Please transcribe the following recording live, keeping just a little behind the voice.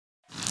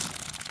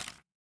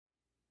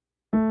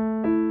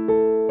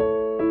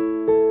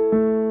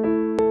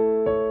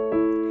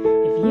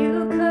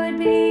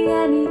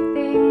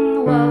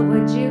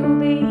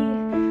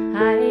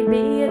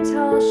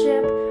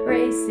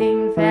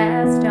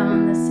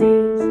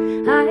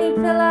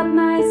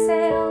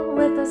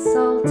with a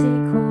salty,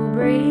 cool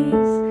breeze.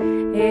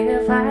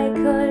 If I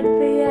could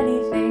be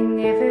anything,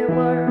 if it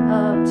were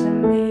up to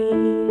me,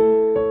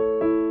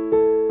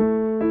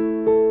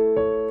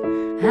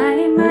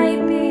 I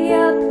might be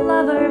a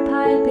plover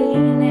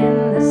piping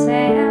in the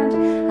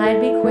sand. I'd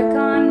be quick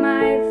on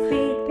my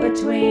feet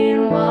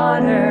between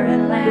water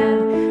and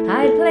land.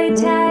 I'd play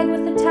tag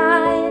with the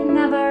tide,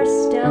 never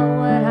still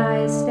would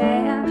I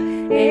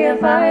stand.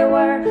 If I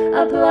were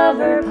a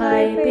plover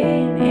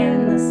piping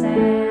in the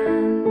sand.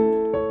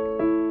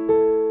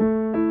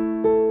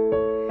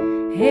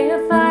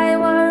 If I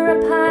were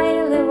a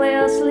pilot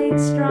whale, sleek,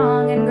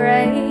 strong, and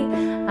gray,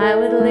 I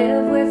would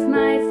live with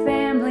my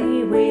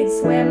family, we'd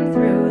swim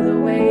through the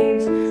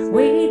waves.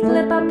 We'd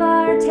flip up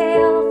our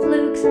tail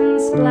flukes and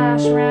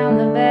splash round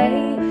the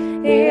bay.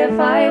 If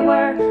I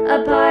were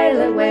a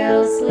pilot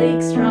whale,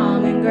 sleek,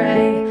 strong, and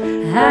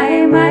gray,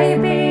 I might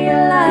be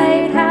a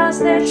lighthouse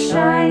that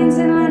shines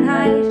in the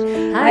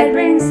night. I'd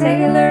bring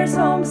sailors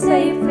home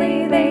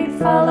safely, they'd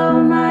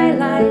follow my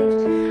light.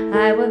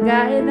 I would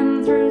guide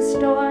them through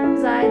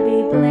storms, I'd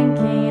be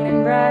blinking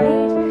and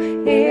bright.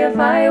 If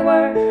I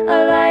were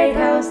a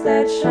lighthouse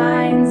that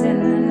shines in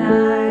the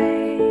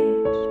night.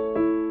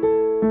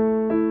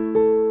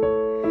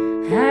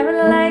 I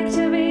would like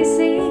to be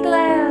sea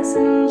glass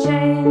and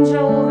change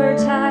over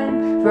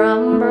time,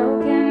 from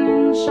broken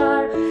and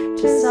sharp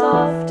to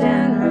soft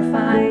and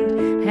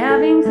refined.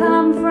 Having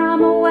come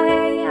from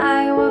away,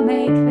 I will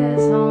make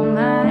this home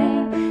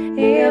mine.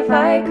 If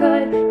I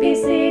could be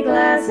sea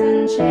glass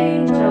and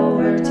change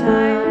over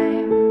time.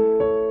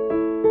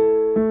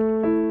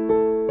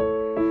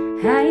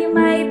 I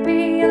might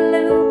be a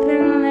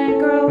lupin that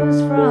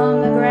grows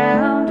from the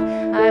ground.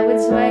 I would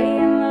sway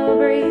in the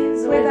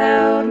breeze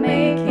without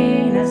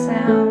making a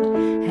sound,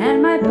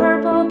 and my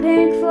purple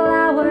pink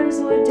flowers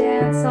would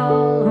dance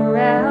all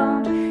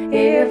around.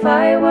 If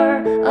I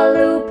were a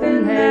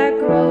lupin that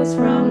grows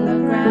from the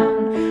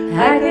ground,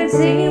 I could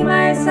see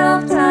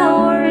myself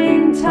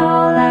towering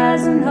tall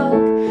as an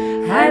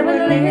oak. I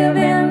would live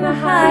in the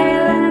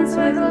highlands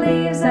with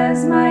leaves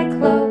as my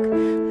cloak.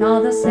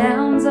 All the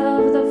sounds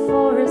of the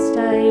forest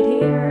I'd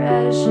hear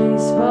as she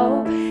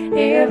spoke.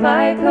 If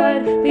I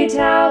could be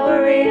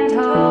towering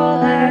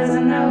tall as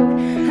an oak,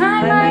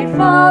 I might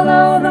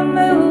follow the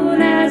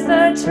moon as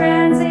the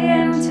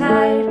transient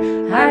tide.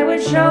 I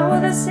would show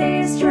the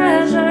sea's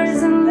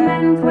treasures and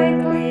then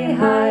quickly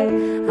hide.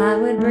 I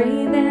would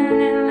breathe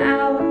in and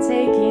out,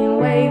 taking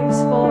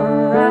waves for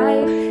a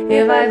ride.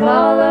 If I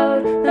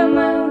followed the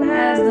moon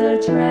as the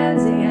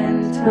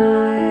transient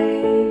tide.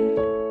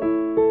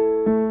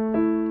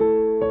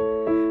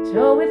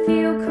 So if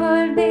you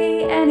could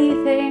be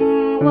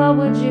anything, what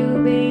would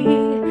you be?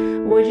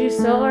 Would you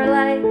soar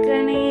like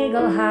an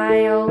eagle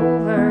high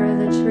over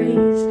the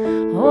trees,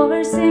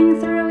 or sing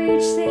through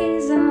each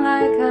season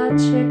like a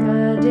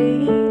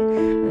chickadee?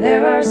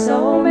 There are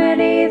so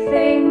many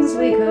things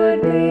we could